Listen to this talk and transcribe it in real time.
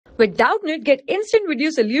With Doubtnut, get instant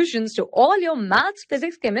video solutions to all your maths,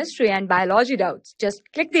 physics, chemistry, and biology doubts. Just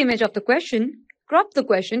click the image of the question, crop the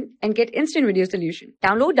question, and get instant video solution.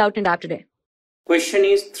 Download Doubtnut app today. Question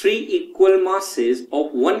is 3 equal masses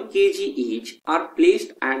of 1 kg each are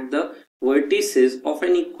placed at the vertices of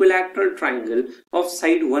an equilateral triangle of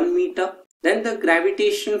side 1 meter. Then the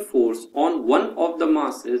gravitational force on one of the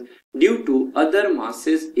masses due to other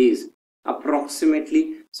masses is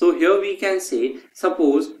approximately. So here we can say,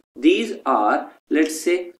 suppose these are, let's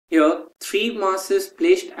say here, 3 masses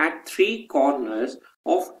placed at 3 corners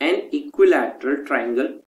of an equilateral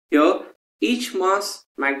triangle. Here each mass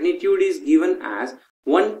magnitude is given as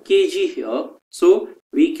 1 kg here. So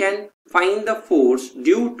we can find the force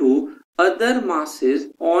due to other masses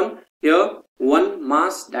on here one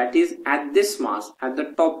mass, that is at this mass, at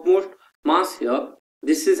the topmost mass here.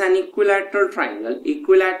 This is an equilateral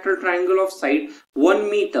triangle of side 1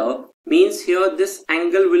 meter, means here this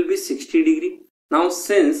angle will be 60 degree. Now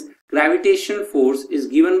since gravitational force is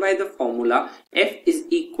given by the formula F is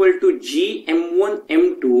equal to G m1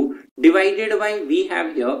 m2 divided by we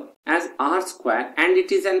have here as r square, and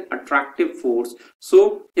it is an attractive force.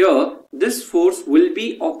 So here this force will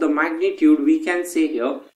be of the magnitude, we can say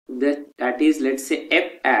here that is, let's say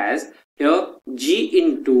F as here G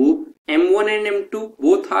into m1 and m2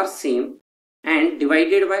 both are same and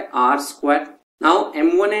divided by r square. Now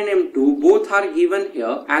m1 and m2 both are given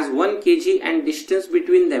here as 1 kg and distance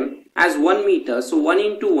between them as 1 meter. So 1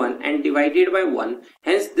 into 1 and divided by 1.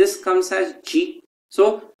 Hence this comes as G.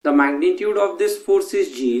 So the magnitude of this force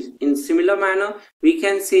is G. In similar manner we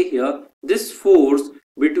can say here this force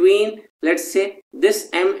between, let's say, this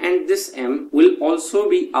m and this m will also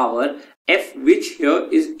be our F, which here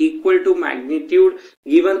is equal to magnitude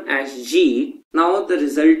given as G. Now the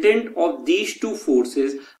resultant of these two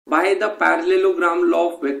forces by the parallelogram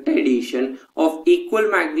law of vector addition of equal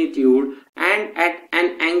magnitude and at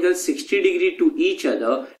an angle 60 degree to each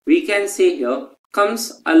other, we can say here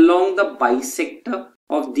comes along the bisector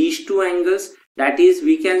of these two angles. That is,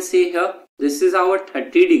 we can say here this is our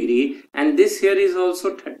 30 degree and this here is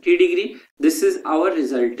also 30 degree. This is our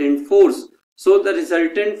resultant force. So the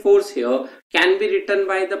resultant force here can be written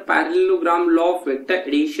by the parallelogram law of vector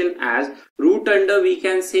addition as root under, we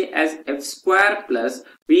can say, as f square plus,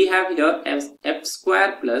 we have here as f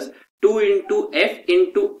square plus 2 into f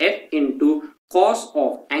into cos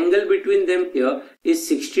of angle between them here is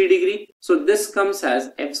 60 degree. So this comes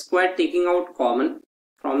as f square, taking out common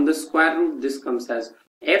from the square root, this comes as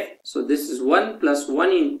f. So this is 1 plus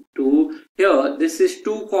 1 into here, this is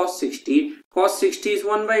 2 cos 60. Cos 60 is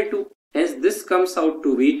 1 by 2. Hence this comes out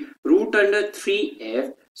to be root under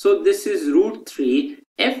 3f. So this is root 3.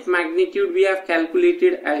 F magnitude we have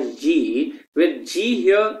calculated as G, where G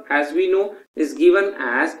here, as we know, is given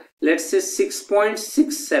as, let's say,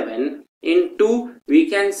 6.67 into, we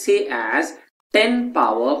can say, as 10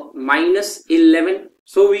 power minus 11.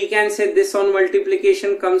 So we can say this on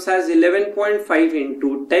multiplication comes as 11.5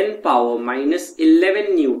 into 10 power minus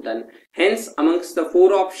 11 Newton. Hence amongst the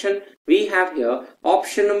 4 options we have here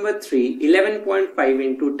option number 3, 11.5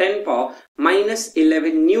 into 10 power minus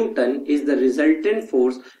 11 Newton is the resultant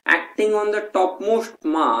force acting on the topmost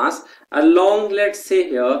mass along, let's say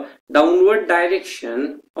here, downward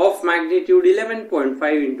direction of magnitude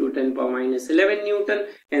 11.5 into 10 power minus 11 Newton.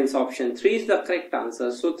 Hence option 3 is the correct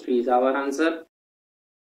answer. So 3 is our answer.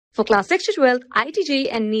 For class 6 to 12, IIT JEE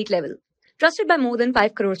and NEET level. Trusted by more than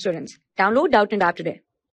 5 crore students. Download Doubtnut app today.